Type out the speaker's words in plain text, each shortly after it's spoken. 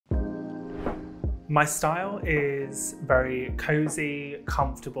My style is very cozy,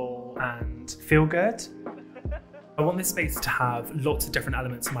 comfortable, and feel good. I want this space to have lots of different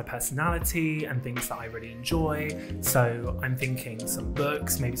elements of my personality and things that I really enjoy. So I'm thinking some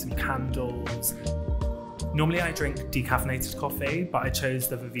books, maybe some candles. Normally I drink decaffeinated coffee, but I chose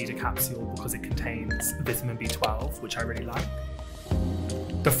the Vivida capsule because it contains vitamin B12, which I really like.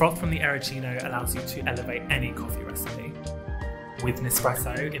 The froth from the Arancino allows you to elevate any coffee recipe. With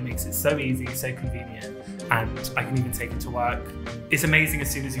Nespresso, it makes it so easy, so convenient, and I can even take it to work. It's amazing as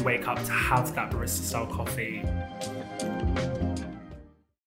soon as you wake up to have that barista-style coffee.